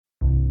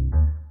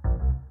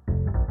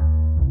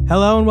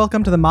Hello and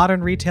welcome to the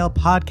Modern Retail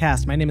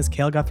Podcast. My name is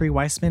Cale Guthrie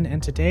Weissman,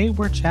 and today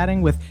we're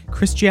chatting with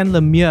Christiane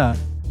Lemieux,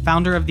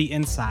 founder of The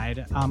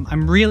Inside.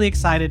 I'm really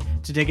excited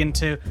to dig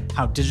into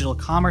how digital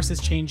commerce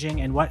is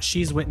changing and what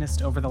she's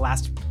witnessed over the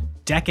last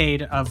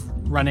decade of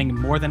running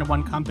more than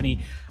one company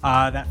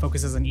that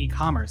focuses on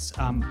e-commerce.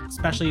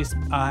 Especially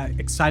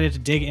excited to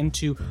dig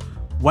into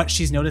what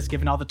she's noticed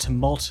given all the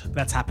tumult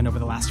that's happened over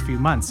the last few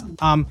months.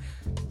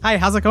 Hi,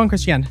 how's it going,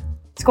 Christiane?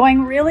 It's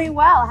going really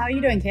well. How are you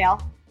doing, Cale?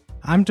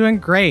 I'm doing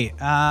great.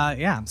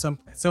 I'm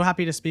so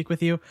happy to speak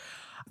with you.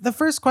 The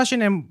first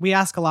question, and we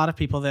ask a lot of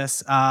people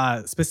this,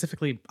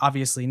 specifically,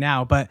 obviously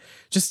now, but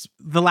just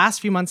the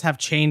last few months have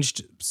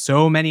changed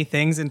so many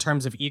things in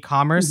terms of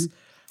e-commerce. Mm-hmm.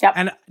 Yep.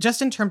 And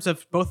just in terms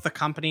of both the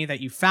company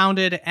that you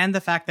founded and the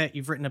fact that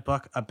you've written a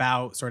book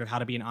about sort of how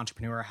to be an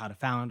entrepreneur, how to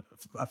found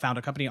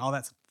a company, all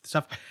that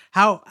stuff.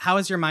 How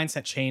has your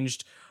mindset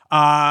changed?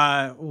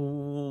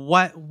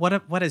 What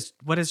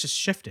has just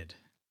shifted?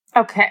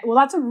 Okay. Well,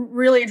 that's a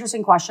really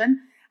interesting question.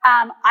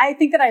 I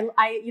think that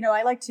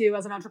I like to,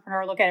 as an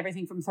entrepreneur, look at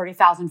everything from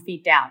 30,000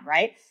 feet down,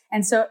 right?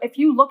 And so if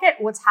you look at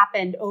what's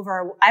happened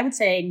over, I would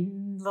say,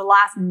 the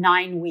last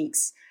 9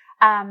 weeks,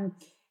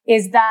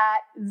 is that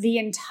the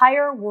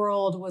entire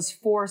world was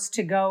forced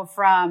to go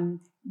from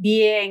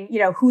being,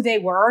 who they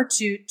were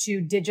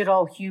to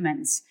digital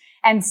humans.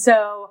 And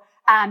so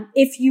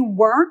if you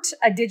weren't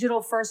a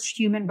digital first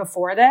human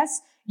before this,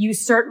 you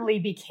certainly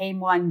became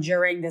one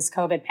during this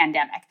COVID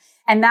pandemic.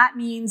 And that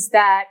means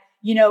that,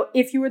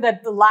 if you were the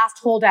last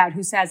holdout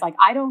who says, like,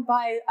 I don't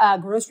buy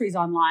groceries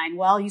online,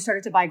 well, you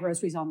started to buy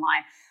groceries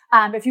online.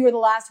 If you were the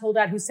last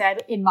holdout who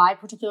said, in my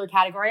particular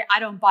category, I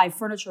don't buy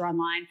furniture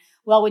online,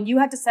 well, when you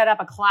had to set up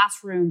a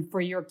classroom for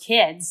your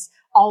kids,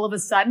 all of a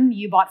sudden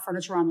you bought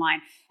furniture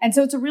online. And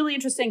so it's a really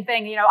interesting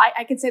thing.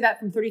 I could say that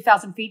from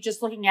 30,000 feet,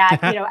 just looking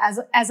at,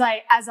 as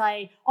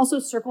I also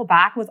circle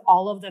back with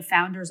all of the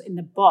founders in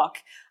the book,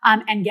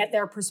 and get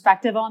their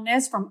perspective on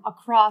this from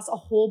across a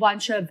whole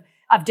bunch of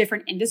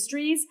different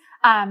industries.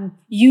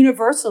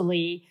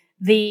 Universally,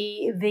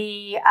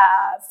 the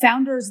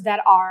founders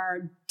that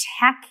are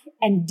tech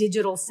and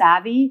digital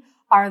savvy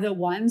are the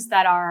ones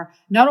that are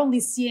not only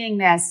seeing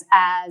this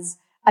as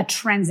a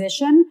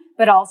transition,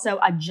 but also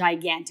a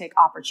gigantic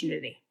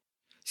opportunity.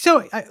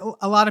 So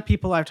a lot of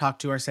people I've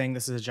talked to are saying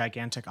this is a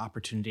gigantic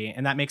opportunity,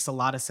 and that makes a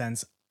lot of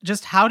sense.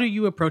 Just how do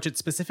you approach it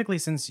specifically,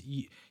 since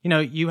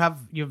you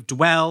have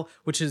Dwell,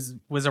 which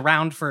was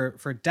around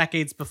for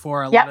decades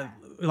before a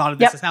lot of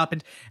this has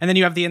happened, and then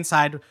you have The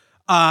Inside.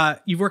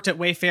 You've worked at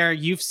Wayfair.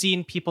 You've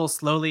seen people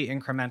slowly,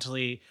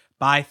 incrementally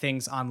buy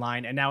things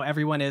online, and now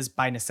everyone is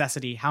by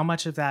necessity. How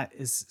much of that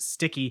is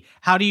sticky?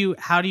 How do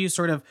you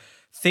sort of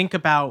think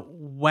about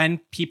when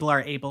people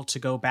are able to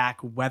go back,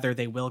 whether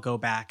they will go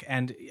back?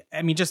 And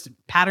I mean, just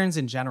patterns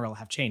in general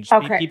have changed.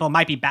 Okay. People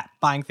might be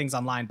buying things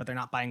online, but they're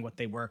not buying what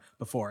they were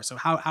before. So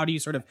how do you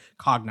sort of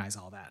cognize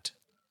all that?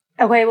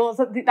 Okay, well,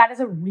 so that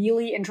is a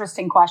really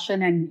interesting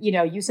question. And,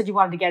 you said you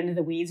wanted to get into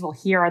the weeds. Well,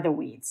 here are the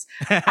weeds.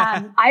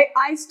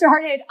 I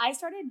started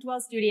Dwell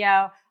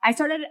Studio. I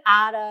started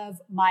out of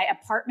my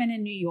apartment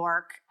in New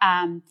York,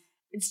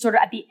 sort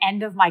of at the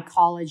end of my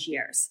college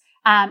years.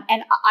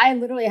 And I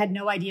literally had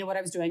no idea what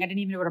I was doing. I didn't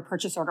even know what a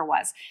purchase order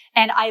was.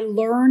 And I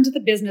learned the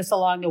business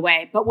along the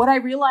way. But what I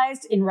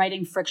realized in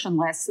writing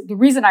Frictionless, the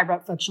reason I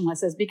wrote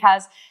Frictionless is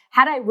because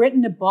had I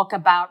written a book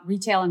about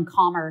retail and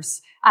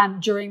commerce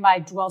during my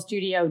Dwell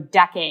Studio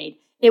decade,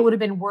 it would have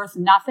been worth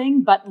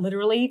nothing but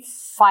literally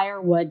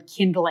firewood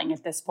kindling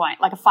at this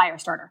point, like a fire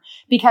starter,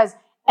 because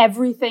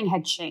everything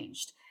had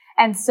changed.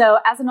 And so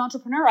as an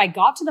entrepreneur, I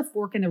got to the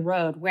fork in the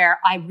road where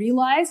I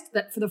realized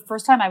that for the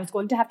first time, I was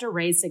going to have to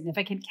raise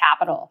significant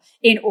capital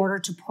in order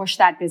to push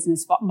that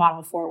business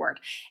model forward.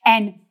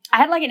 And I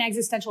had like an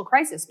existential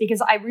crisis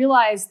because I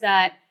realized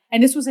that,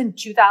 and this was in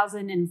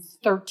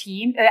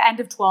 2013, end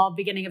of 12,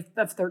 beginning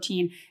of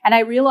 13. And I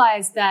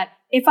realized that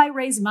if I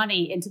raise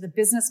money into the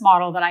business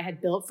model that I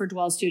had built for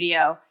Dwell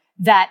Studio,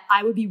 that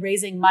I would be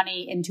raising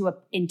money into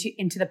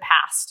the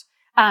past.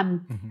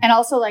 And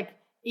also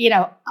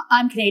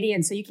I'm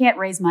Canadian, so you can't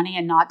raise money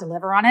and not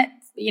deliver on it.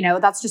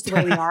 That's just the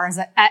way we are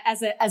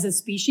as a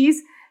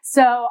species.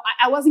 So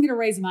I wasn't going to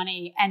raise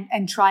money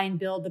and try and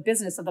build the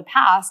business of the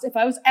past. If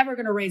I was ever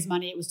going to raise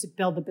money, it was to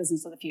build the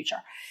business of the future.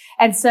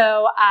 And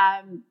so,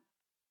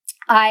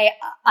 I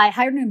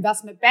hired an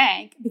investment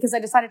bank because I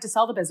decided to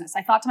sell the business.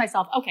 I thought to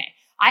myself, okay,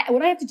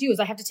 what I have to do is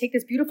I have to take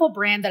this beautiful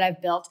brand that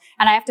I've built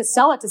and I have to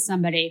sell it to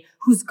somebody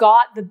who's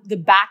got the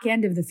back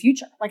end of the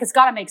future. Like, it's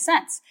got to make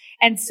sense.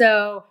 And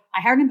so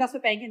I hired an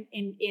investment bank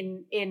in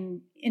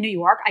New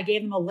York. I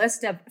gave them a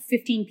list of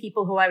 15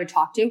 people who I would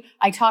talk to.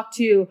 I talked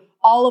to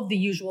all of the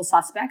usual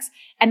suspects.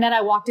 And then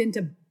I walked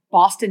into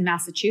Boston,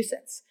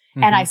 Massachusetts,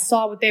 and I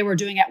saw what they were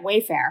doing at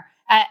Wayfair.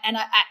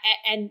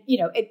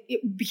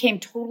 It became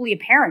totally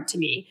apparent to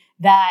me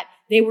that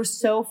they were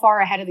so far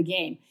ahead of the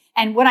game.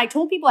 And when I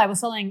told people I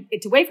was selling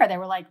it to Wayfair, they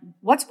were like,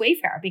 "What's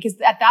Wayfair?"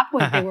 Because at that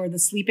point they were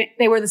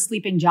the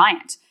sleeping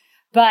giant.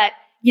 But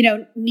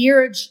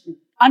Neeraj,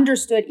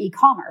 understood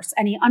e-commerce,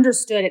 and he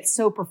understood it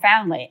so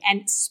profoundly,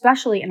 and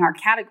especially in our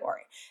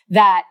category,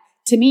 that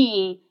to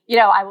me,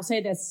 I will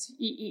say this,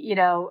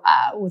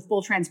 with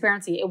full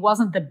transparency, it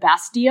wasn't the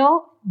best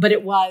deal, but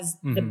it was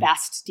the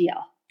best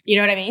deal. You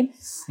know what I mean?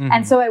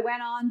 And so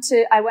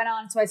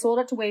so I sold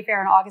it to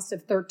Wayfair in August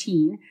of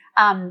 13.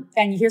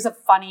 And here's a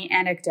funny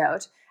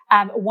anecdote.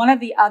 One of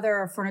the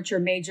other furniture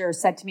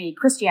majors said to me,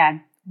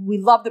 Christiane, we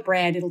love the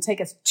brand. It'll take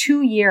us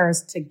 2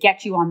 years to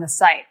get you on the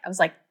site. I was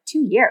like, 2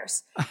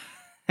 years?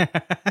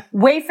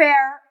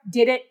 Wayfair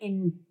did it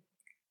in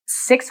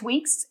 6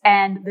 weeks.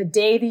 And the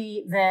day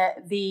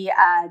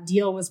the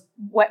deal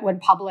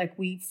went public,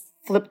 we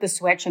flipped the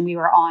switch and we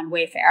were on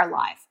Wayfair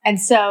Live. And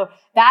so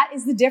that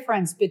is the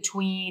difference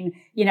between,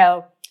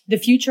 the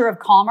future of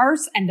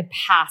commerce and the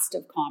past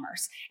of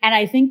commerce. And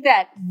I think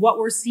that what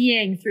we're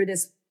seeing through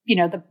this,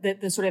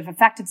 the sort of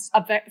effects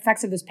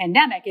of this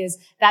pandemic is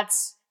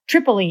that's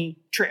triply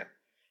true.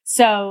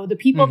 So the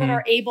people that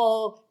are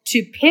able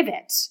to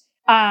pivot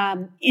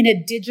in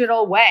a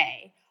digital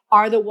way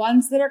are the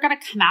ones that are going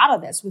to come out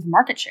of this with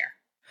market share.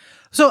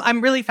 So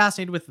I'm really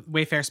fascinated with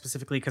Wayfair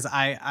specifically because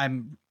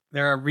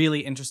they're a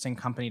really interesting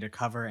company to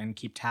cover and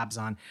keep tabs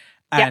on.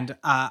 And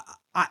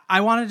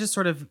I want to just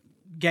sort of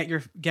take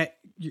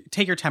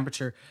your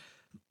temperature.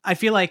 I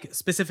feel like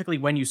specifically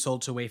when you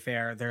sold to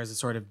Wayfair, there's a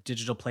sort of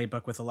digital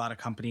playbook with a lot of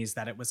companies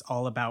that it was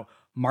all about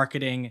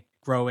marketing,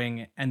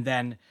 growing, and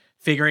then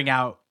figuring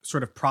out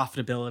sort of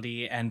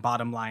profitability and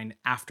bottom line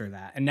after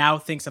that. And now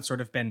things have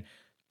sort of been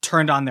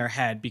turned on their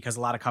head because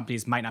a lot of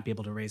companies might not be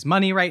able to raise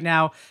money right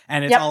now.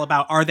 And it's all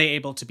about, are they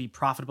able to be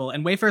profitable?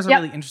 And Wayfair is a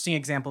really interesting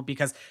example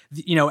because,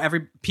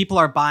 people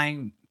are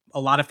buying a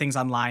lot of things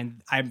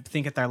online. I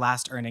think at their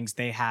last earnings,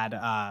 they had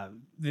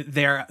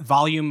their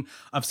volume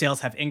of sales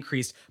have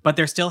increased, but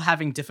they're still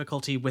having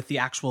difficulty with the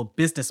actual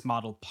business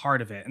model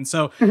part of it. And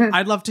so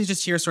I'd love to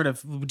just hear sort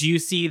of, do you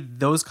see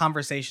those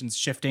conversations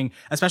shifting,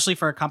 especially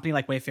for a company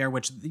like Wayfair,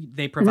 which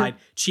they provide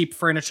cheap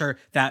furniture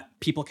that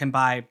people can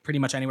buy pretty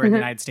much anywhere in the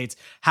United States?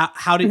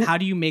 How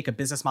do you make a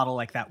business model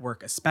like that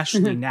work,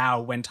 especially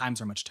now when times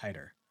are much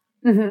tighter?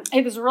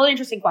 It was a really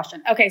interesting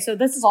question. Okay. So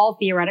this is all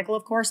theoretical,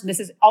 of course.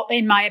 This is all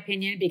in my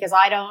opinion, because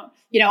I don't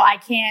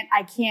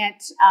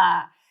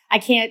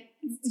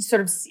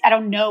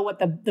know what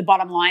the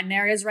bottom line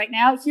there is right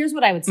now. Here's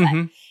what I would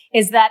say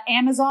is that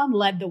Amazon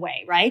led the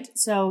way, right?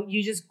 So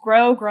you just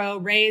grow,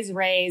 raise.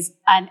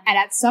 And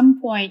at some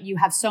point you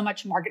have so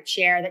much market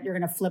share that you're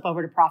going to flip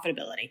over to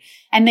profitability.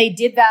 And they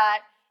did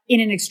that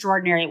in an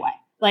extraordinary way,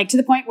 like to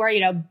the point where,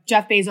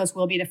 Jeff Bezos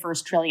will be the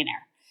first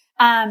trillionaire.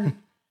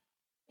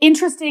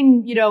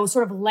 Interesting,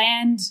 sort of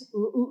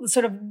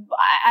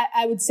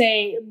I would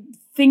say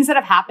things that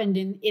have happened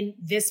in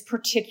this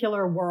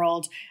particular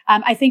world.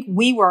 I think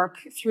WeWork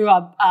threw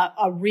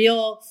a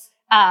real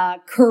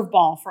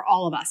curveball for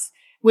all of us,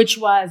 which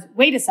was,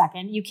 wait a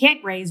second, you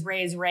can't raise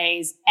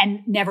and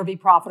never be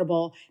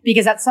profitable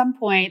because at some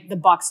point the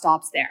buck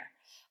stops there.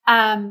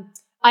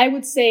 I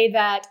would say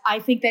that I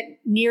think that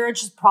Neeraj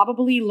has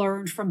probably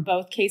learned from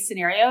both case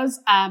scenarios,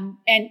 and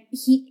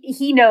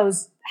he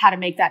knows how to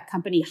make that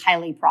company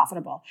highly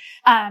profitable.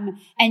 And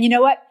you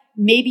know what?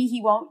 Maybe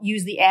he won't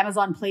use the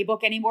Amazon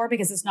playbook anymore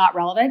because it's not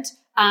relevant.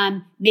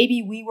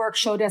 Maybe WeWork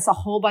showed us a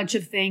whole bunch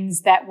of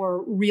things that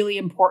were really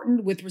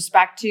important with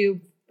respect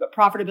to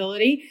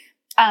profitability.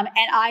 And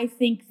I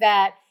think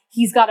that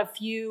he's got a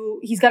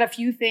few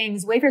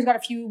things. Wayfair's got a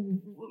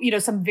few,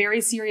 some very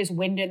serious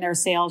wind in their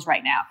sails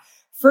right now.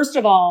 First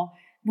of all,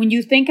 when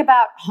you think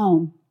about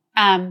home,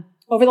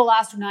 over the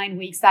last 9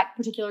 weeks, that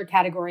particular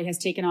category has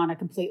taken on a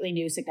completely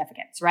new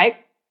significance, right?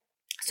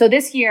 So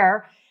this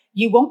year,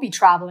 you won't be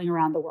traveling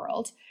around the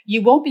world.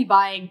 You won't be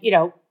buying,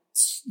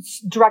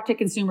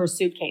 direct-to-consumer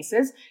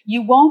suitcases.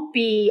 You won't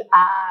be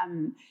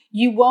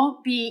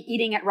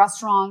eating at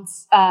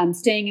restaurants,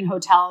 staying in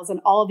hotels,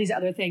 and all of these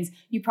other things.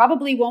 You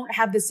probably won't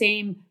have the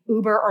same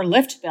Uber or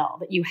Lyft bill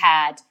that you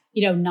had,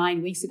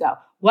 9 weeks ago.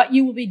 What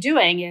you will be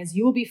doing is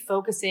you will be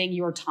focusing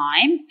your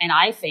time, and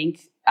I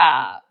think,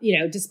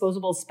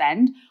 disposable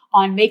spend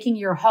on making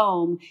your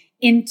home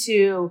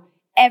into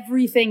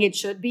everything it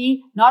should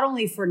be, not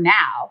only for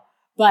now,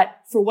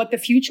 but for what the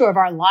future of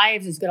our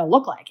lives is going to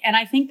look like. And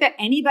I think that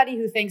anybody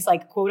who thinks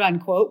like, quote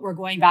unquote, we're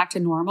going back to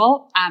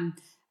normal,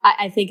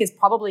 I think is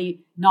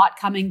probably not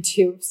coming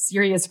to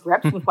serious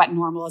grips with what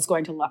normal is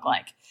going to look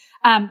like.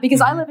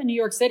 Because I live in New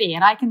York City,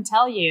 and I can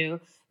tell you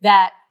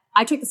that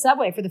I took the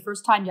subway for the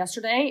first time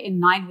yesterday in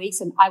 9 weeks,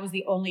 and I was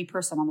the only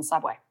person on the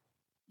subway.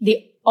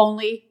 The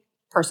only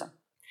person.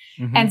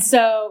 And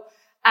so,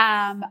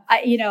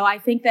 I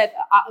think that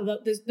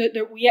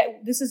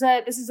this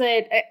is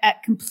a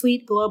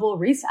complete global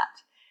reset.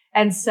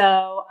 And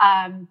so,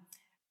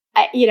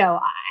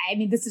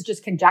 this is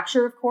just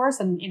conjecture, of course.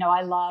 And,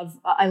 I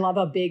love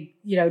a big,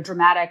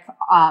 dramatic,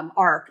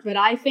 arc, but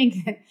I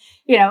think that,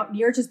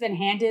 Neeraj has been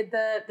handed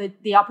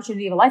the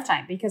opportunity of a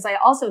lifetime, because I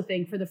also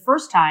think for the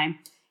first time,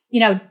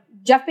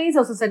 Jeff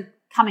Bezos isn't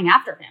coming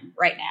after him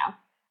right now.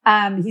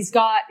 He's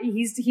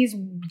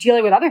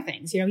dealing with other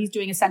things, he's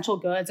doing essential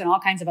goods and all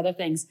kinds of other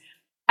things.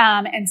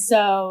 And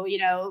so,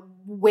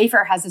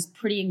 Wayfair has this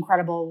pretty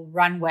incredible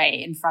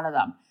runway in front of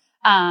them.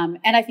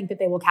 And I think that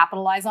they will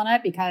capitalize on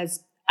it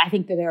because I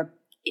think that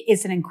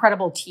it's an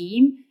incredible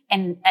team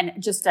and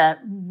just a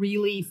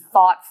really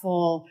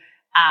thoughtful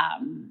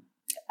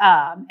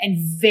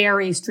and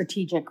very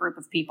strategic group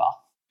of people.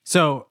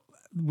 So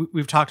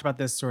we've talked about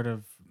this sort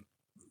of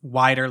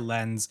wider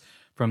lens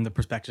from the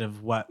perspective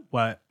of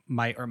what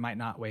might or might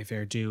not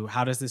Wayfair do.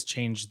 How does this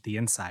change the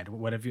inside?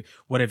 What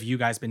have you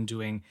guys been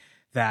doing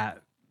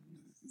that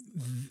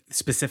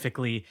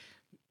specifically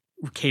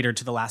catered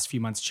to the last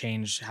few months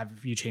change?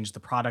 Have you changed the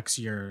products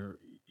you're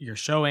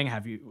showing?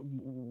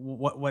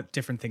 What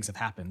different things have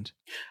happened?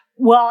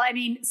 Well, I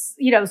mean,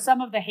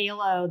 some of the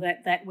halo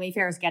that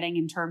Wayfair is getting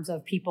in terms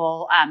of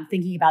people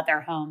thinking about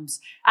their homes,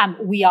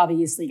 we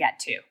obviously get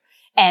too.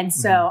 And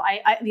so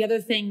the other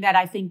thing that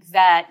I think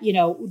that,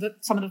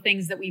 some of the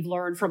things that we've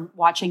learned from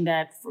watching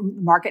from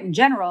the market in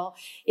general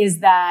is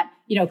that,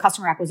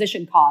 customer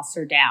acquisition costs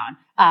are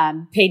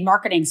down, paid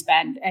marketing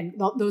spend, and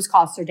those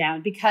costs are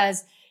down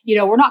because,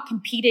 we're not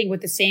competing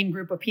with the same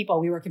group of people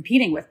we were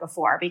competing with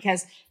before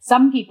because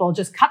some people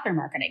just cut their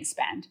marketing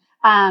spend.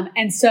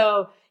 And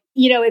so,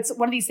 it's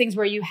one of these things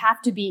where you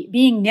have to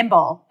being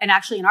nimble, and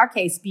actually in our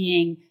case,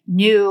 being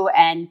new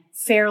and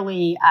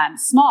fairly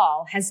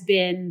small has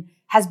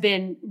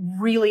been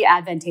really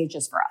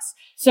advantageous for us.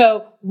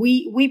 So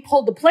we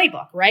pulled the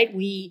playbook, right?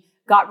 We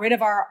got rid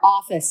of our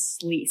office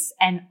lease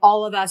and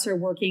all of us are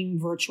working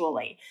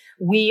virtually.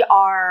 We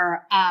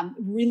are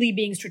really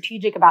being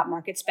strategic about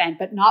market spend,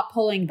 but not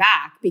pulling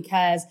back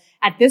because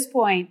at this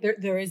point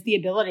there is the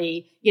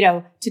ability,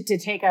 to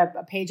take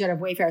a page out of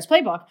Wayfair's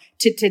playbook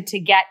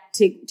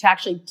to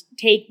actually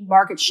take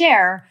market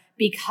share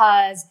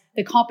because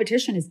the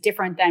competition is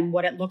different than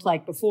what it looked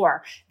like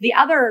before. The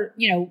other,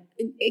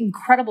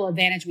 incredible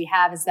advantage we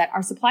have is that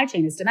our supply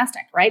chain is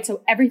domestic, right?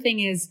 So everything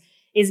is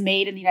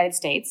made in the United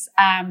States.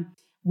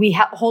 We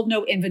hold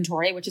no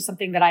inventory, which is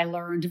something that I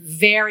learned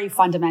very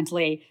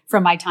fundamentally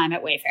from my time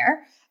at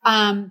Wayfair.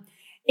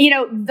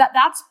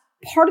 That's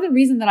part of the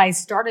reason that I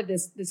started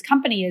this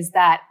company is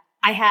that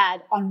I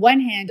had, on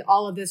one hand,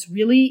 all of this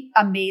really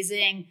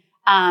amazing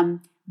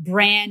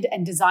brand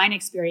and design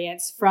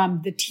experience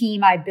from the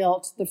team I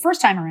built the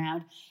first time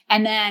around.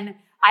 And then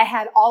I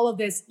had all of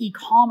this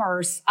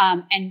e-commerce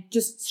and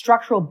just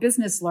structural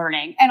business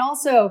learning. And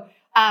also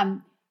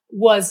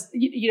was,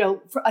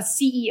 a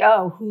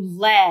CEO who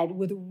led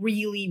with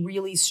really,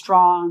 really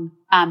strong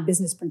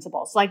business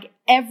principles. Like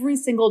every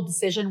single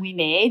decision we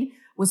made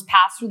was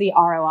passed through the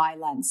ROI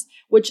lens,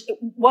 which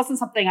wasn't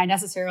something I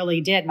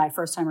necessarily did my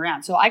first time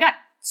around. So I got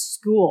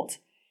schooled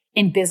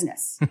in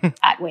business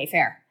at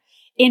Wayfair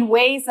in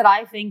ways that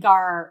I think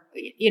are,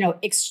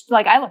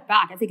 I look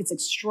back, I think it's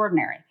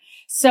extraordinary.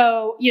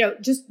 So,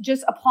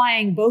 just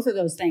applying both of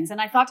those things.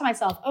 And I thought to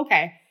myself,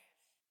 okay,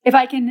 if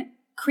I can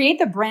create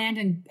the brand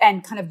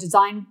and kind of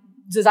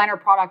designer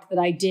product that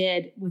I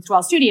did with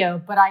Dwell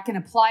Studio, but I can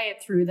apply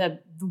it through the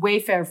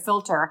Wayfair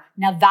filter,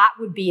 now that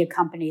would be a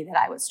company that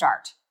I would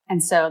start.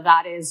 And so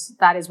that is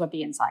what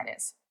the inside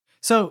is.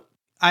 So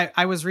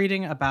I was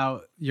reading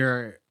about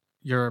your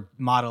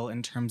model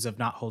in terms of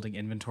not holding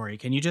inventory.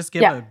 Can you just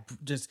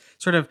just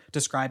sort of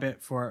describe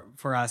it for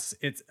us?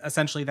 It's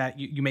essentially that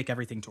you make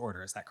everything to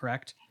order. Is that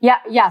correct? Yeah.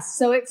 Yes.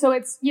 So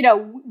it's,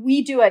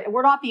 we do it.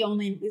 We're not the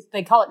only,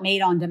 they call it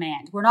made on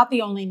demand. We're not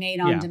the only made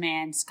on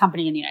demand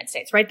company in the United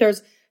States, right?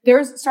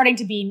 There's starting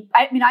to be,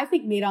 I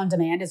think made on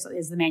demand is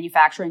the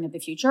manufacturing of the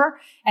future.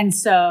 And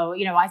so,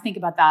 I think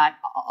about that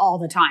all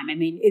the time.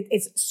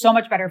 It's so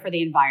much better for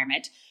the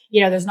environment.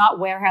 There's not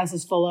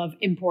warehouses full of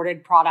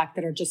imported product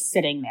that are just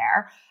sitting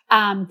there.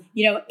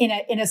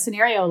 In a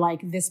scenario like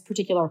this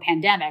particular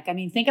pandemic,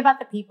 think about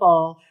the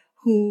people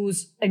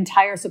whose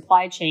entire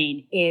supply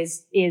chain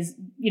is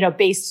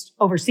based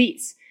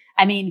overseas.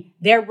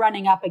 They're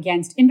running up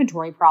against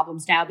inventory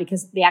problems now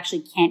because they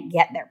actually can't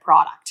get their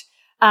product.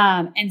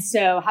 And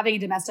so having a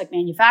domestic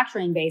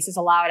manufacturing base has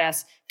allowed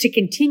us to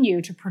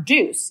continue to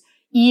produce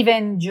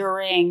even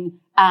during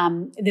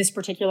this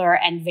particular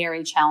and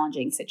very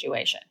challenging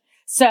situation.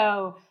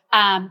 So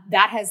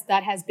that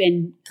has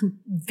been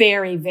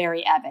very,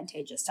 very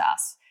advantageous to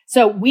us.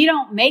 So we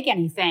don't make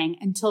anything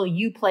until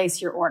you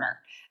place your order.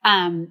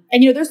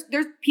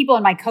 There's people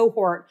in my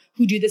cohort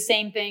who do the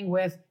same thing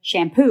with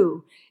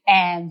shampoo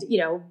and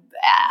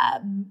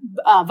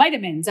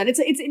vitamins, and it's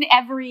in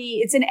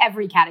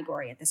every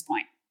category at this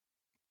point.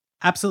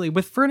 Absolutely.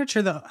 With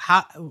furniture, though,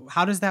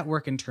 how does that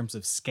work in terms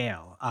of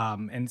scale?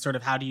 And sort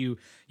of how do you,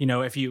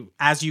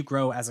 as you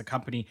grow as a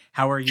company,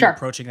 how are you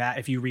approaching that?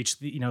 If you reach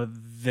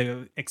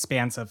the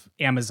expanse of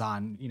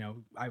Amazon,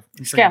 I'm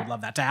sure you would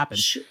love that to happen.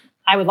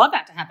 I would love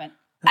that to happen.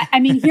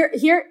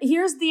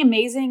 Here's the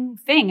amazing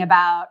thing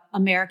about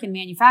American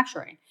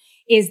manufacturing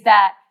is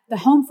that the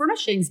home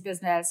furnishings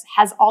business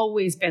has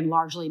always been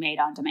largely made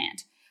on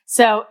demand.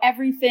 So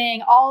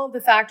everything, all of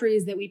the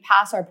factories that we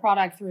pass our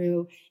product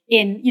through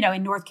in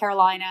North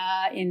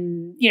Carolina,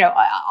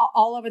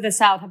 all over the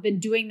South have been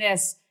doing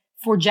this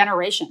for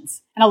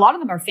generations. And a lot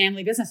of them are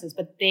family businesses,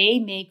 but they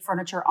make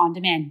furniture on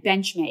demand,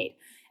 bench made.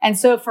 And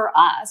so for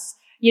us,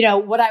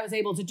 what I was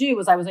able to do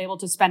was I was able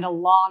to spend a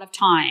lot of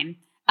time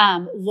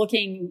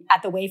looking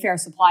at the Wayfair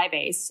supply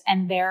base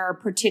and their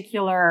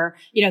particular,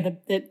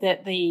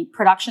 the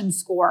production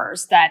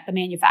scores that the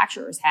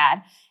manufacturers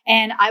had.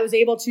 And I was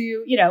able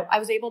to,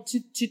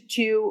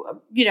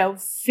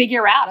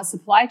 figure out a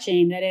supply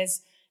chain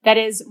that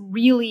is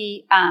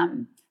really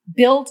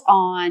built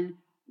on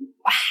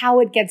how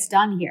it gets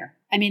done here.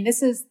 I mean,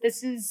 this is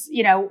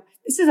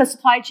a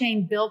supply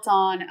chain built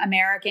on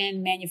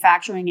American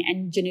manufacturing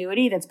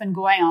ingenuity that's been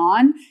going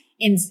on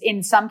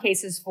in some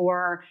cases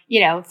for,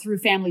 through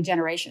family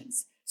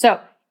generations.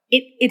 So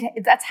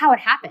that's how it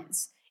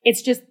happens.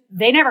 It's just,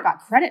 they never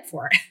got credit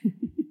for it.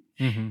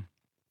 Mm-hmm.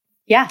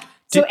 Yeah.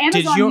 So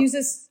Amazon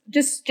uses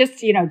just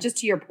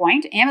to your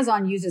point,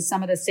 Amazon uses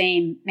some of the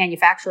same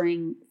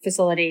manufacturing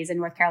facilities in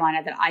North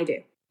Carolina that I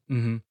do.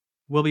 Mm-hmm.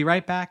 We'll be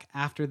right back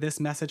after this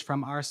message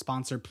from our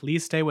sponsor.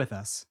 Please stay with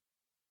us.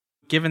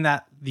 Given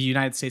that the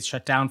United States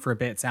shut down for a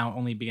bit, it's now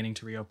only beginning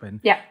to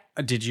reopen. Yeah.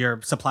 Did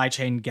your supply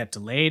chain get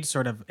delayed?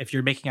 Sort of, if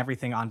you're making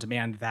everything on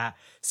demand, that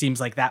seems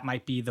like that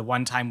might be the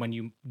one time when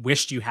you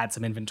wished you had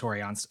some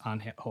inventory on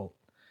hold.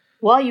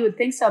 Well, you would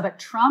think so, but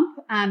Trump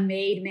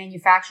made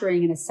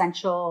manufacturing an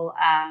essential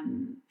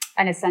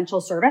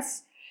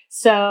service.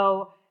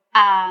 So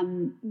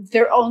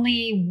there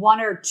only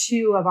one or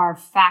two of our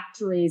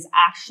factories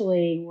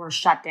actually were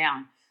shut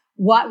down.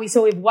 We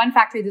have one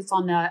factory that's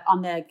on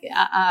the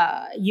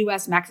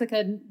U.S.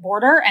 Mexican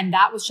border, and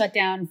that was shut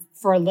down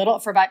for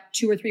about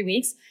 2 or 3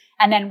 weeks.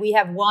 And then we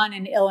have one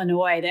in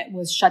Illinois that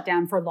was shut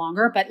down for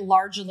longer, but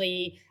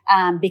largely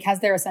because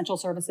they're essential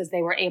services,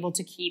 they were able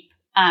to keep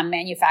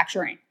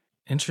manufacturing.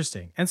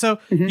 Interesting. And so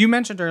you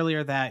mentioned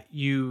earlier that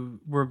you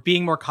were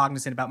being more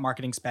cognizant about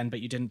marketing spend, but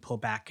you didn't pull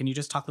back. Can you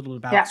just talk a little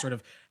about sort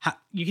of how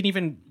you can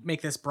even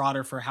make this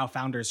broader for how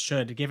founders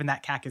should, given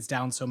that CAC is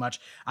down so much?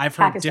 I've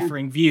heard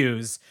differing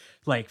views.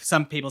 Like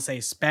some people say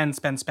spend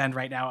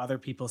right now. Other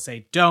people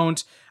say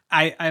don't.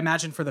 I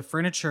imagine for the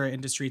furniture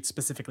industry, it's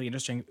specifically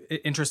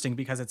interesting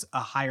because it's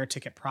a higher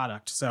ticket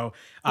product. So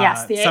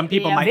some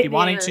people might be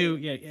wanting to.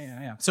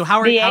 Yeah. So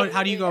how do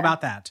you go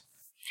about that?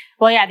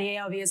 Well, yeah, the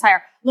AOV is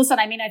higher. Listen,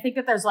 I mean, I think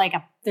that there's like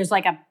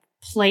a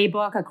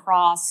playbook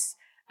across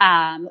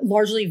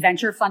largely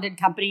venture funded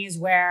companies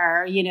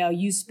where,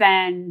 you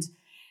spend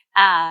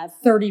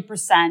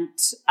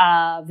 30%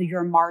 of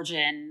your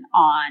margin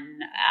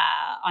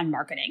on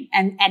marketing.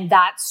 And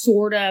that's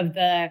sort of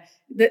the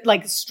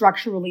like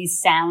structurally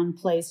sound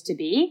place to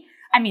be.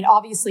 I mean,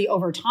 obviously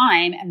over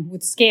time and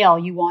with scale,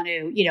 you want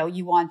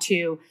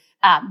to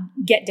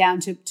get down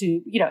to,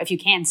 if you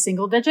can,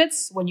 single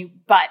digits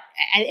but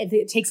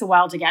it takes a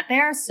while to get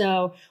there.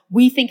 So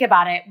we think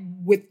about it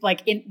with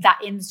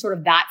in sort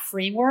of that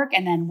framework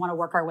and then want to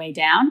work our way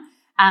down.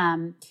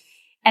 And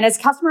as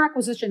customer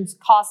acquisition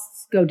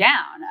costs go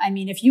down, I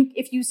mean, if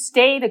you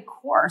stay the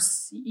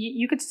course,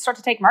 you could start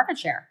to take market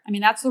share. I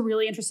mean, that's the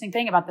really interesting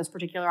thing about this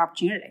particular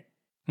opportunity.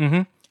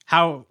 Mm-hmm.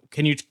 How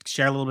can you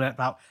share a little bit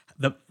about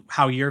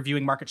how you're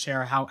viewing market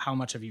share? How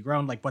much have you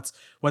grown? Like what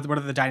are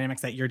the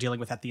dynamics that you're dealing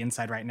with at the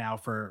inside right now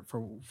for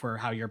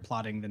how you're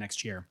plotting the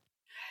next year?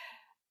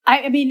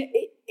 I mean,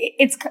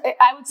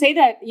 I would say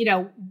that,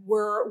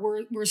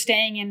 we're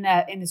staying in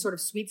the sort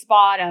of sweet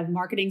spot of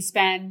marketing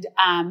spend.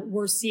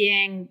 We're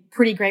seeing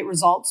pretty great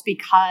results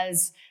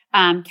because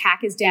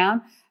CAC is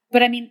down.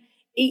 But I mean,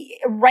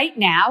 right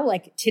now,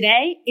 like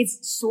today, it's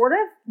sort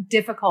of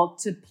difficult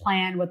to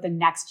plan what the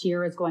next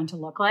year is going to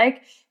look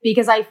like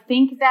because I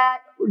think that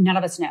none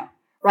of us know,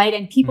 right?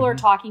 And people are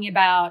talking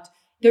about,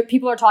 with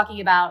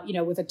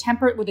the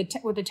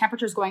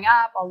temperatures going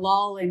up, a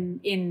lull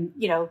in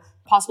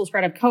possible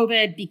spread of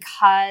COVID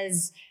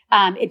because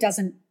it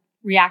doesn't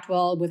react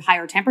well with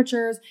higher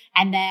temperatures,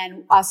 and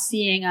then us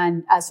seeing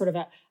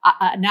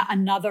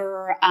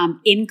another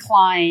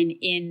incline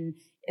in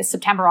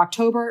September,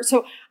 October.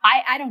 So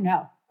I don't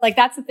know. Like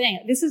that's the thing.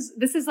 This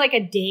is like a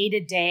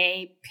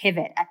day-to-day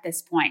pivot at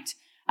this point.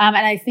 And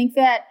I think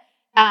that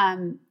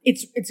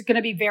it's going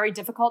to be very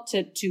difficult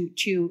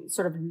to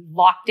sort of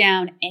lock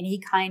down any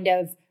kind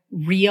of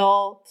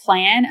real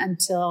plan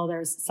until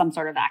there's some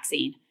sort of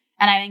vaccine.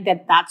 And I think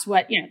that that's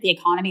what, the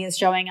economy is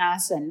showing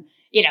us. And,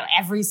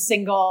 every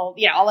single,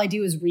 all I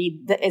do is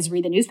read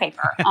the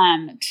newspaper,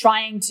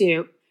 trying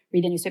to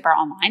read the newspaper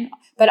online,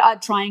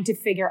 but trying to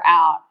figure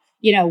out,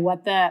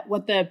 what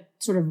the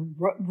sort of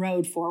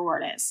road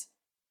forward is.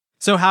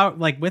 So how,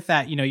 with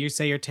that, you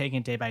say you're taking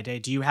it day by day.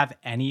 Do you have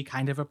any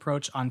kind of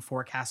approach on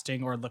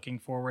forecasting or looking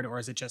forward? Or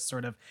is it just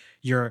sort of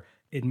you're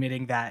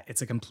admitting that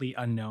it's a complete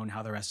unknown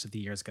how the rest of the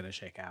year is going to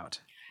shake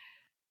out?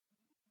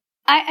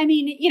 I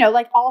mean,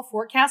 like all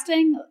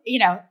forecasting, you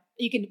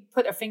can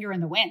put a finger in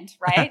the wind,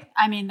 right?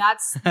 I mean,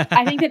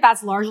 I think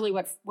that's largely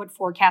what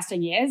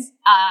forecasting is.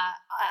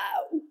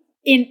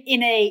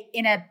 In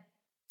a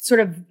sort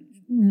of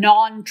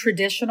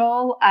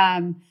non-traditional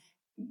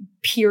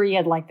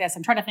period like this,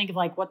 I'm trying to think of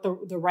what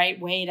the right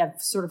way to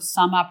sort of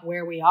sum up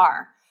where we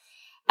are.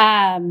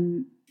 I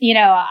mean,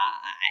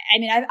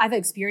 I've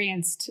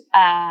experienced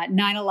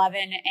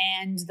 9/11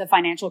 and the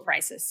financial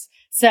crisis.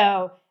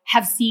 So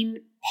have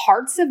seen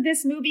parts of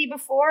this movie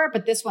before,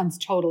 but this one's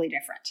totally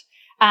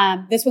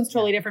different. This one's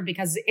totally different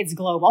because it's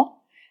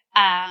global,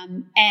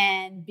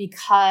 and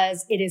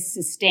because it is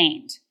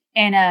sustained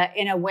in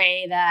a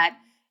way that,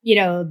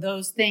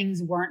 those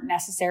things weren't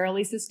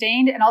necessarily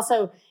sustained. And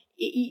also,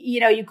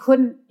 you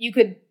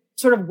could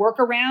sort of work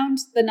around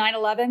the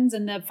 9/11s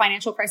and the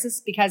financial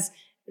crisis because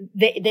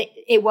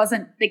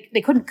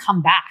they couldn't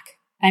come back.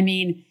 I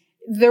mean,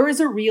 there is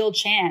a real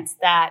chance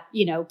that,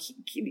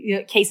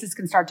 cases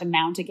can start to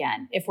mount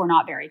again if we're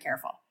not very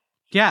careful.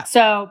 Yeah.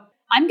 So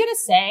I'm going to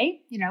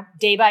say,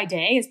 day by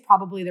day is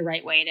probably the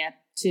right way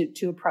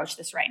to approach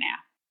this right now.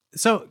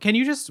 So can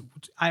you just,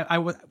 I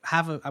would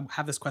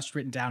have this question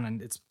written down,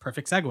 and it's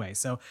perfect segue.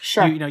 So,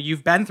 sure.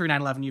 You've been through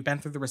 9/11, you've been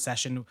through the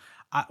recession.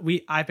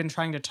 I've been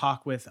trying to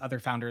talk with other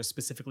founders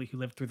specifically who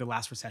lived through the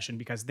last recession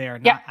because they are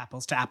not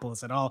apples to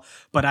apples at all.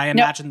 But I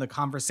imagine the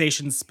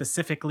conversations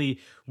specifically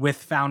with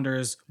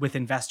founders, with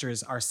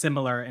investors are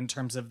similar in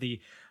terms of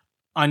the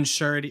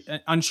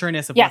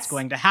unsureness of what's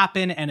going to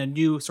happen and a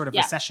new sort of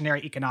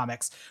recessionary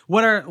economics.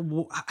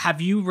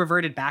 Have you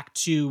reverted back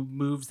to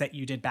moves that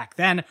you did back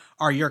then?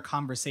 Are your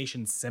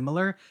conversations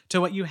similar to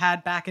what you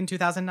had back in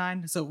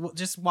 2009? So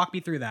just walk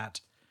me through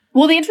that.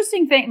 Well, the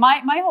interesting thing,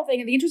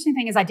 the interesting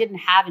thing is I didn't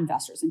have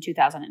investors in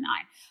 2009.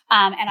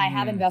 And I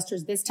have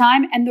investors this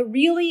time. And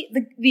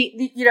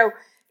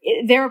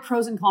there are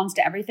pros and cons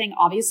to everything,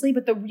 obviously,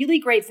 but the really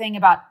great thing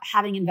about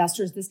having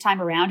investors this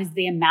time around is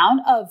the amount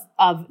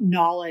of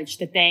knowledge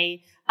that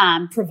they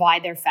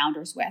provide their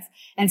founders with.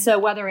 And so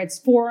whether it's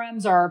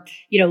forums or,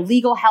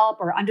 legal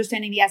help or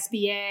understanding the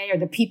SBA or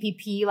the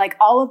PPP, like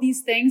all of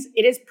these things,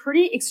 it is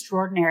pretty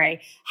extraordinary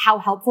how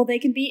helpful they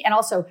can be and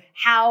also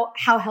how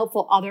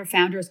helpful other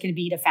founders can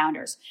be to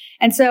founders.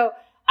 And so,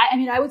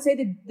 I would say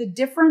the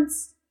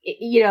difference,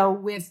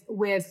 with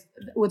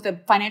the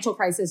financial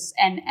crisis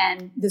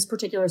and this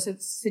particular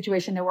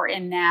situation that we're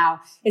in now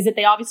is that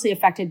they obviously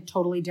affected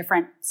totally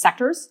different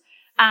sectors.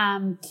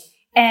 And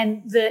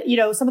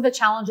some of the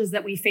challenges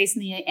that we face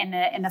in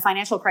the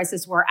financial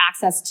crisis were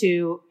access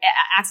to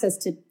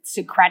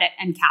credit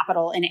and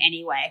capital in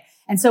any way.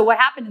 And so what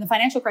happened in the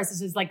financial crisis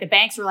is like the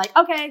banks were like,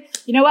 okay,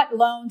 you know what,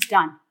 loans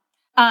done.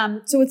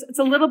 So it's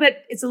a little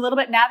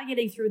bit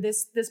navigating through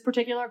this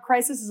particular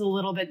crisis is a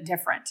little bit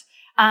different.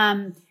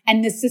 And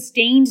the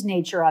sustained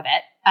nature of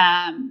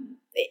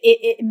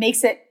it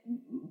makes it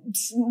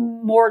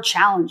more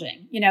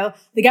challenging.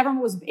 The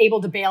government was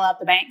able to bail out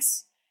the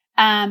banks.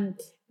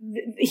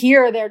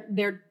 Here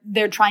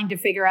they're trying to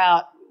figure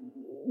out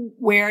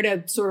where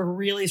to sort of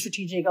really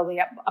strategically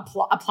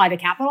apply the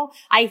capital.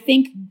 I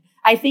think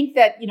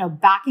that,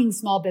 backing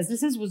small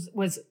businesses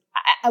was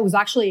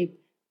actually,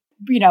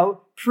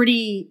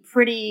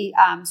 pretty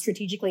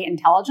strategically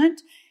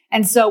intelligent.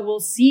 And so we'll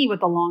see what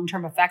the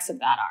long-term effects of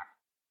that are.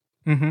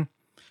 Mm-hmm.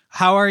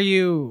 How are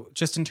you,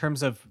 just in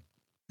terms of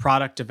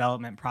product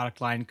development, product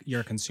line,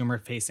 you're a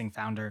consumer-facing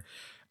founder,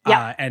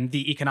 and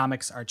the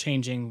economics are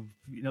changing.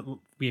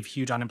 We have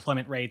huge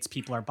unemployment rates.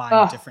 People are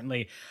buying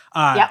differently.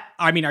 Are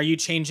you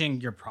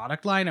changing your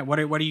product line? What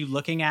are you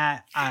looking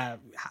at? How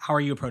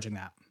are you approaching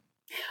that?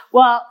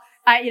 Well,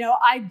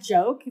 I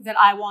joke that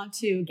I want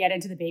to get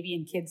into the baby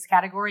and kids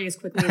category as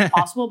quickly as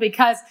possible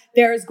because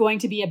there is going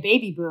to be a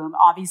baby boom,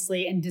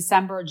 obviously, in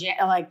December,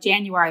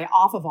 January,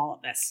 off of all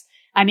of this.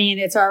 I mean,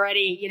 it's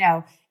already,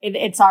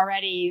 it's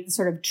already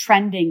sort of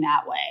trending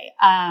that way.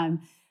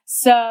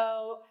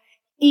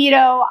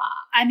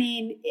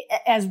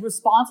 As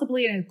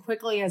responsibly and as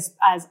quickly as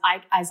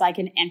I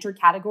can enter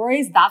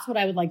categories, that's what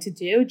I would like to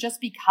do,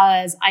 just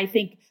because I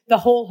think the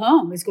whole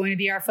home is going to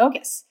be our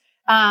focus,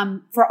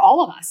 for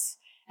all of us.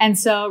 And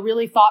so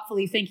really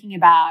thoughtfully thinking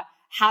about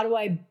how do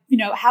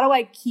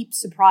I keep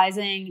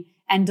surprising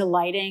and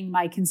delighting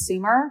my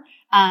consumer,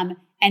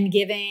 and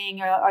giving,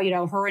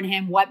 her and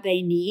him what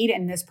they need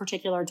in this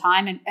particular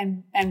time.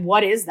 And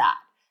what is that?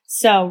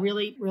 So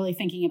really, really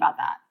thinking about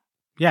that.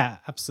 Yeah,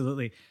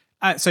 absolutely.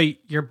 So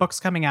your book's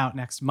coming out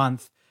next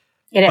month.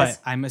 It is. But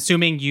I'm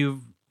assuming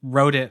you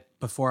wrote it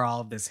before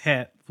all of this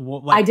hit.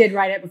 I did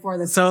write it before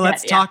this. So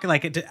let's talk,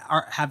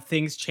 have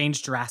things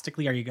changed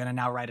drastically? Are you going to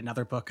now write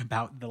another book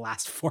about the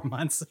last 4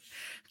 months?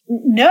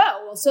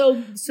 No.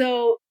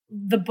 So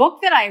the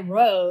book that I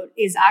wrote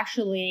is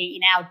actually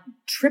now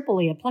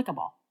triply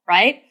applicable,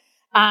 right?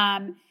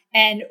 And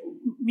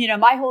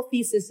my whole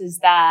thesis is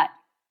that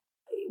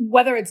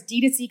whether it's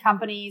D2C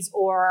companies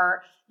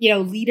or,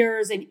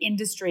 leaders in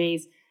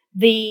industries,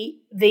 the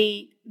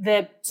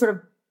sort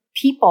of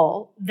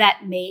people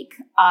that make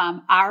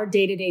our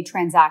day-to-day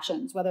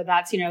transactions, whether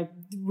that's,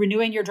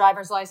 renewing your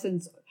driver's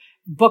license,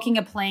 booking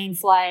a plane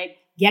flight,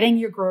 getting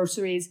your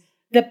groceries,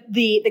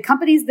 the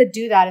companies that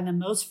do that in the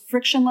most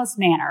frictionless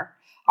manner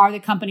are the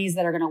companies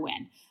that are going to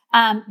win.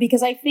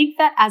 Because I think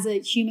that as a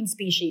human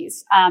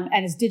species, and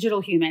as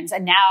digital humans,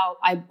 and now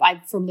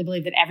I firmly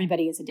believe that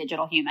everybody is a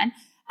digital human,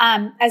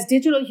 as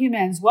digital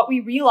humans, what we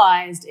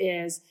realized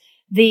is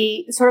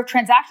the sort of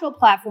transactional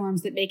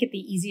platforms that make it the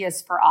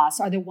easiest for us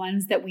are the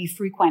ones that we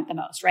frequent the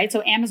most, right?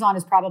 So Amazon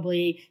is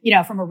probably,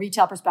 from a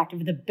retail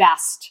perspective, the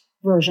best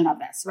version of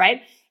this,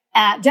 right?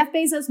 Jeff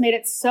Bezos made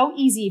it so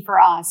easy for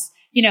us,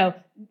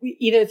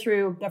 either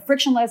through the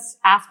frictionless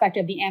aspect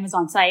of the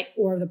Amazon site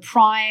or the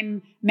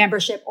Prime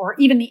membership or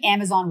even the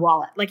Amazon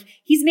wallet. Like,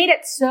 he's made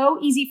it so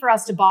easy for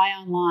us to buy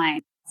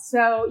online.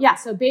 So yeah,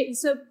 so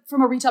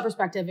from a retail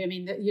perspective, I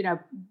mean,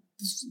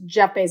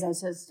 Jeff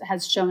Bezos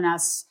has shown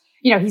us,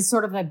 he's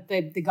sort of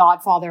the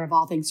godfather of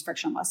all things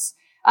frictionless.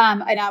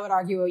 And I would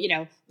argue,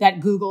 that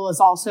Google is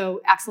also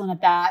excellent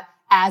at that,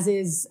 as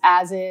is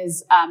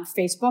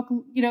Facebook,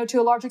 to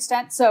a large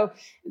extent. So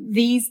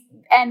these,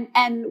 and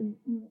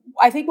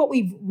I think what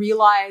we've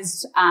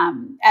realized,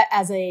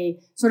 as a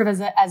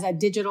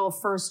digital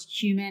first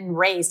human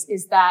race,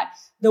 is that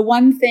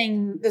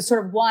the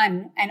sort of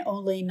one and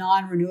only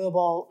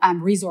non-renewable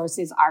resource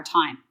is our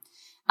time.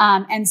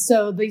 And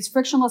so these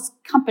frictionless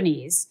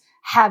companies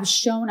have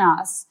shown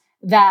us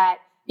that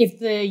if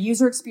the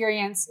user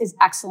experience is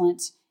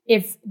excellent,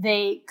 if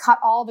they cut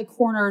all the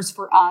corners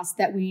for us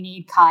that we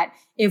need cut,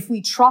 if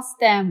we trust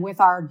them with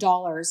our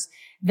dollars,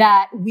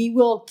 that we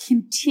will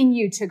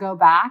continue to go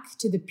back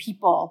to the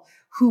people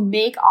who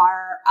make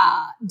our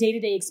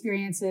day-to-day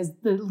experiences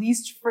the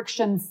least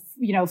friction,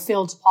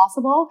 filled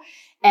possible.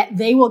 And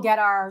they will get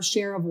our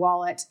share of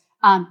wallet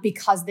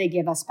because they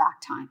give us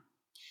back time.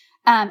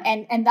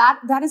 And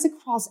that is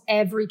across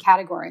every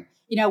category,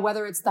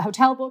 whether it's the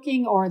hotel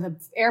booking or the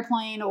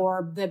airplane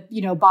or the,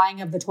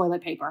 buying of the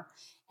toilet paper.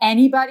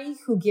 Anybody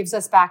who gives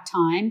us back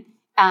time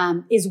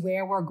is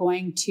where we're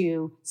going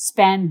to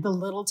spend the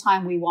little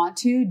time we want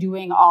to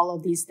doing all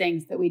of these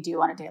things that we do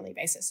on a daily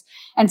basis.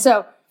 And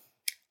so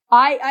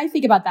I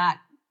think about that,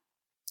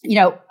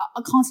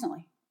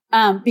 constantly.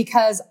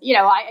 Because,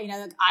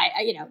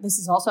 this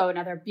is also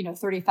another,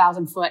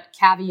 30,000 foot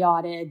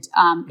caveated,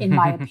 in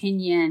my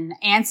opinion,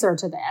 answer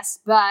to this.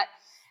 But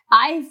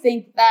I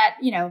think that,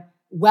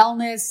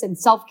 wellness and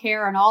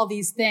self-care and all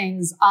these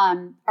things,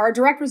 are a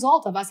direct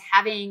result of us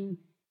having,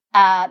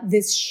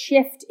 this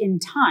shift in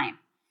time.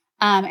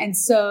 And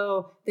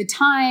so the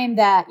time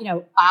that,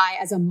 I,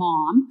 as a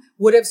mom,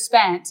 would have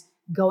spent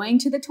going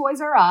to the Toys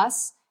R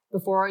Us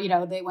before,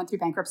 they went through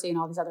bankruptcy and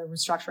all these other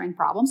restructuring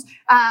problems,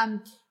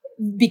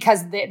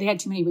 because they had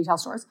too many retail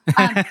stores.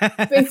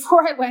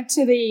 Before I went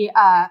to the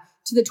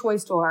toy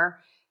store,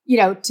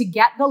 to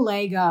get the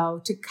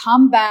Lego, to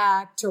come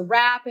back, to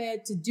wrap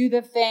it, to do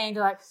the thing,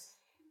 to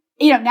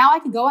now I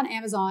can go on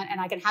Amazon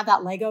and I can have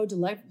that Lego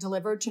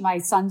delivered to my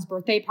son's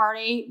birthday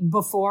party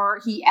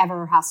before he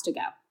ever has to go.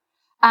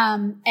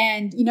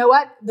 And you know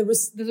what? The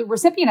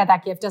recipient of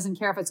that gift doesn't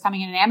care if it's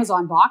coming in an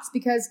Amazon box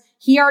because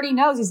he already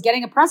knows he's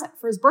getting a present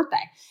for his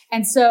birthday.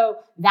 And so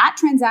that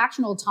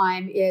transactional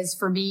time is,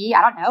 for me,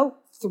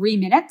 3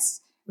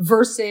 minutes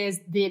versus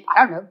 2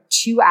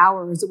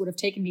 hours it would have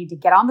taken me to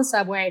get on the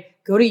subway,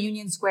 go to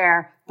Union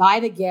Square,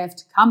 buy the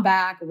gift, come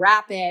back,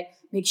 wrap it,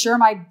 make sure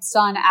my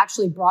son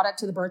actually brought it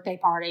to the birthday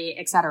party,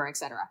 et cetera, et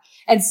cetera.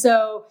 And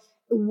so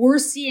we're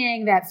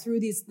seeing that through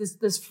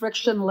this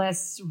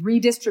frictionless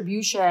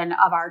redistribution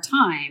of our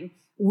time,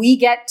 we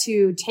get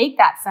to take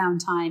that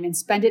found time and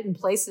spend it in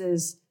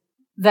places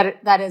that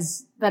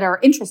are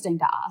interesting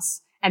to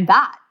us. And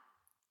that,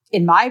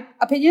 in my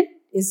opinion,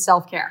 is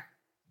self-care.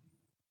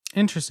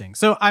 Interesting.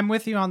 So I'm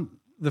with you on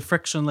the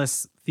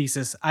frictionless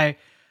thesis.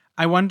 I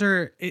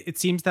wonder, it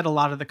seems that a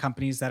lot of the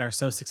companies that are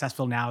so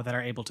successful now that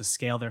are able to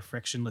scale their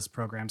frictionless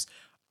programs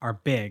are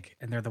big,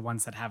 and they're the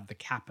ones that have the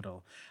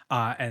capital.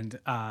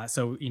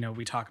 So,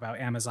 we talk about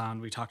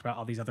Amazon, we talked about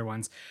all these other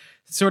ones.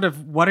 Sort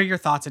of, what are your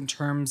thoughts in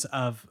terms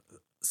of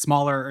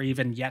smaller or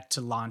even yet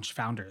to launch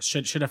founders?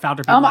 Should a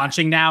founder be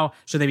launching now?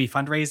 Should they be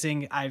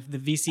fundraising? The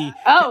VC.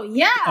 Oh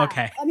yeah.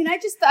 Okay. I mean, I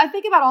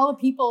think about all the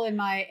people in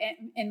my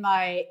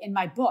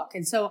book,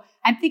 and so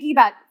I'm thinking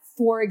about,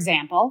 for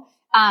example,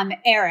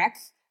 Eric,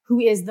 who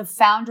is the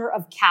founder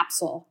of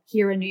Capsule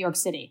here in New York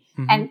City.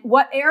 Mm-hmm. And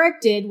what Eric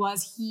did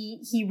was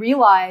he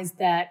realized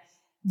that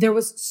there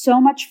was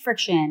so much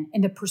friction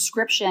in the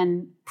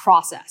prescription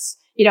process.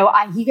 He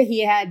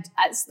had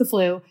the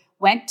flu,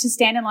 went to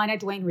stand in line at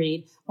Duane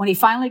Reade. When he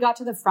finally got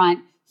to the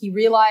front, he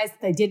realized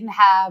they didn't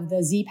have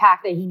the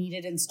Z-Pack that he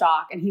needed in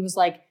stock. And he was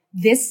like,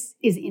 this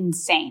is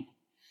insane.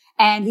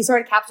 And he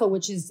started Capsule,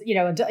 which is,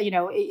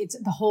 it's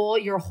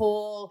your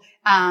whole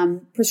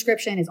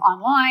prescription is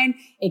online.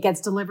 It gets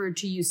delivered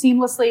to you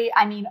seamlessly.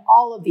 I mean,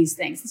 all of these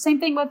things. The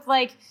same thing with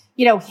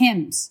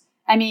Hims.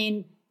 I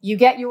mean, you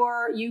get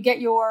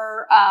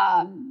your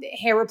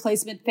hair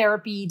replacement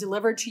therapy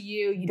delivered to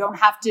you. You don't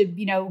have to,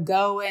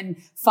 go and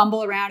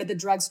fumble around at the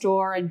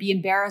drugstore and be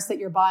embarrassed that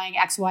you're buying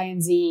X, Y,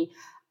 and Z.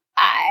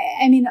 I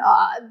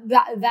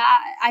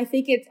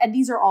think and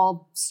these are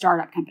all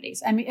startup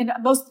companies. I mean, and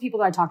most of the people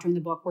that I talked to in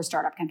the book were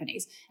startup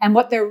companies. And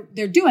what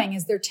they're doing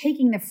is they're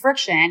taking the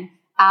friction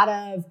out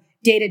of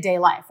day-to-day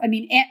life. I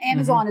mean,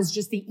 Amazon is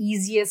just the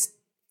easiest,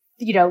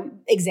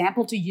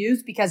 example to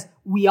use because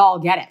we all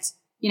get it.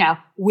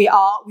 We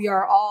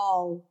are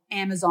all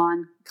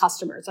Amazon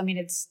customers. I mean,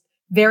 it's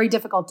very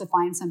difficult to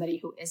find somebody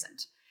who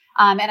isn't.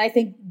 And I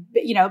think,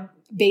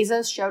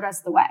 Bezos showed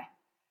us the way.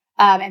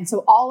 And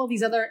so all of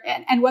these other,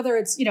 and whether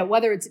it's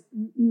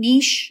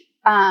niche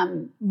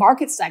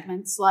market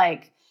segments.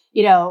 Like,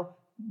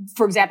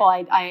 for example,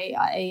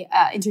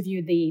 I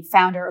interviewed the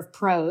founder of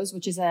Prose,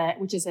 which is a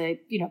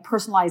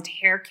personalized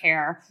hair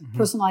care,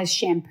 personalized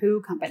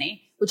shampoo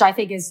company, which I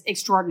think is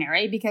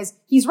extraordinary because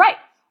he's right.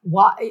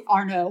 Why,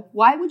 Arnaud?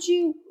 Why would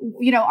you?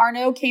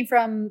 Arnaud came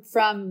from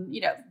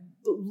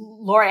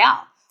L'Oreal.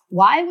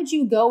 Why would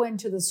you go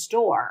into the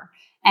store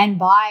and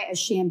buy a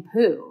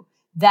shampoo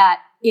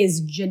that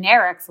is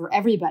generic for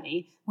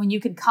everybody when you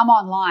could come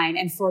online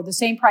and for the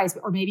same price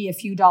or maybe a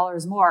few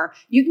dollars more,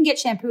 you can get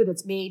shampoo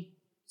that's made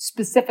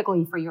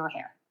specifically for your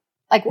hair?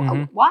 Like,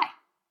 why?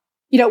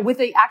 With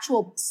the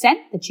actual scent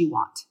that you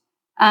want.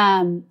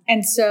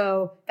 And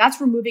so that's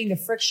removing the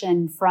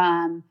friction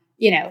from,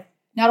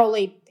 not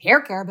only hair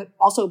care, but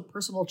also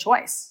personal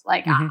choice.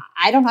 Like,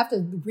 I don't have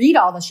to read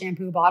all the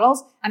shampoo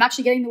bottles. I'm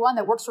actually getting the one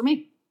that works for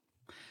me.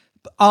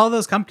 All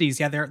those companies,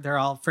 they're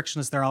all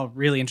frictionless. They're all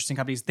really interesting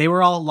companies. They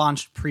were all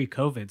launched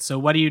pre-COVID. So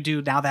what do you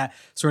do now that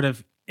sort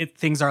of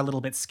things are a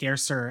little bit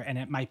scarcer and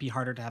it might be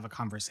harder to have a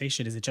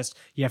conversation? Is it just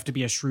you have to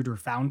be a shrewder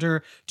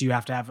founder? Do you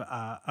have to have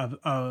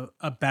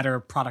a better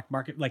product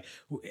market? Like,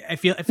 it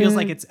feels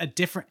like it's a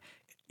different.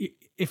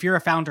 If you're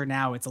a founder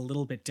now, it's a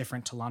little bit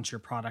different to launch your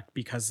product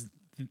because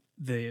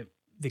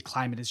the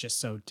climate is just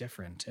so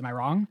different. Am I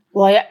wrong?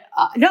 Well,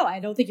 no, I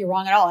don't think you're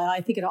wrong at all.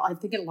 I think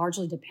it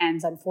largely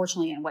depends,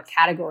 unfortunately, on what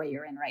category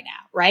you're in right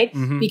now, right?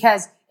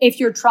 Because if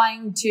you're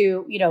trying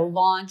to,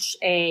 launch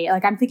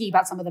I'm thinking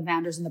about some of the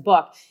founders in the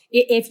book.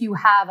 If you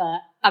have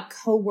a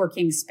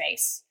co-working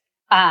space,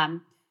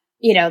 and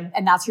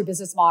that's your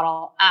business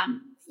model,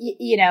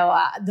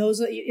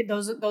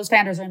 those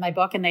founders are in my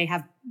book and they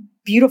have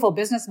beautiful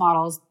business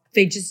models.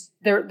 They're just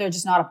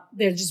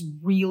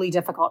really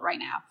difficult right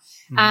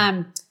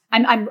now.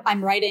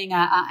 I'm writing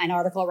an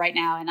article right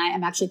now, and I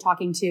am actually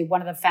talking to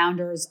one of the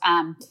founders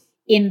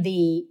in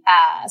the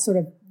sort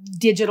of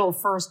digital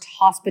first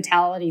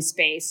hospitality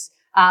space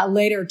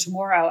later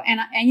tomorrow.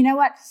 And you know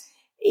what?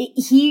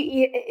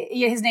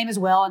 His name is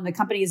Will, and the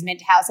company is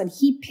Mint House, and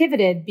he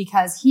pivoted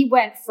because he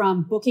went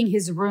from booking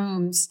his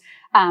rooms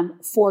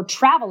for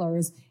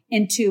travelers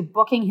into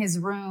booking his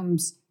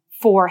rooms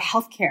for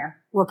healthcare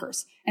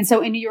workers. And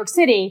so in New York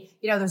City,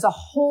 there's a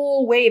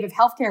whole wave of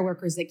healthcare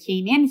workers that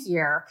came in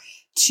here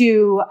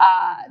to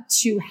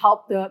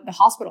help the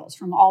hospitals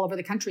from all over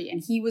the country.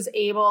 And he was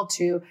able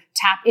to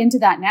tap into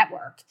that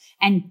network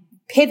and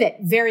pivot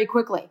very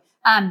quickly.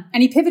 And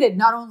he pivoted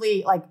not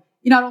only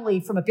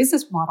from a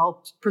business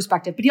model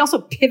perspective, but he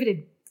also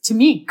pivoted to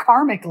me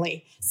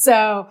karmically.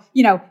 So,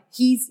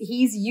 he's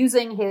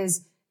using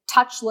his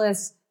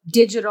touchless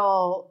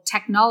digital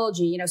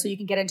technology, so you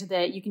can get into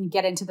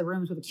the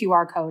rooms with a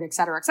QR code, et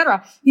cetera, et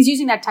cetera. He's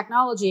using that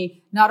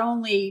technology not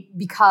only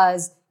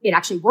because it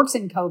actually works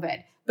in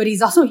COVID, but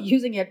he's also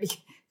using it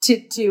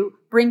to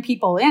bring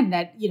people in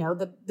that,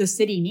 the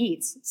city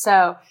needs.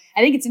 So I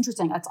think it's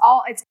interesting. I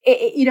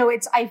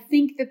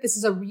think that this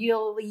is a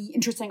really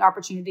interesting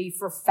opportunity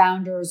for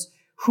founders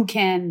who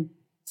can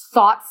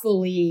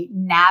thoughtfully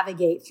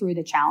navigate through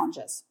the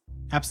challenges.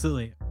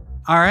 Absolutely.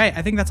 All right.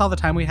 I think that's all the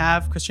time we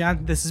have.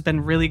 Christiane, this has been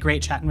really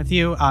great chatting with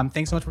you.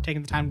 Thanks so much for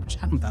taking the time to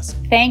chat with us.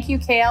 Thank you,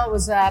 Kale. It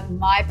was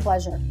my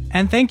pleasure.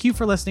 And thank you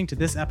for listening to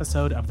this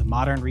episode of the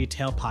Modern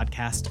Retail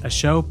Podcast, a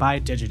show by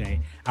Digiday.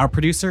 Our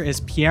producer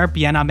is Pierre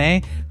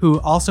Bien-Aimé, who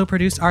also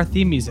produced our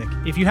theme music.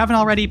 If you haven't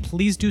already,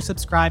 please do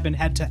subscribe and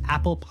head to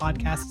Apple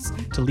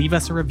Podcasts to leave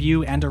us a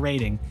review and a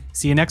rating.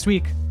 See you next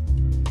week.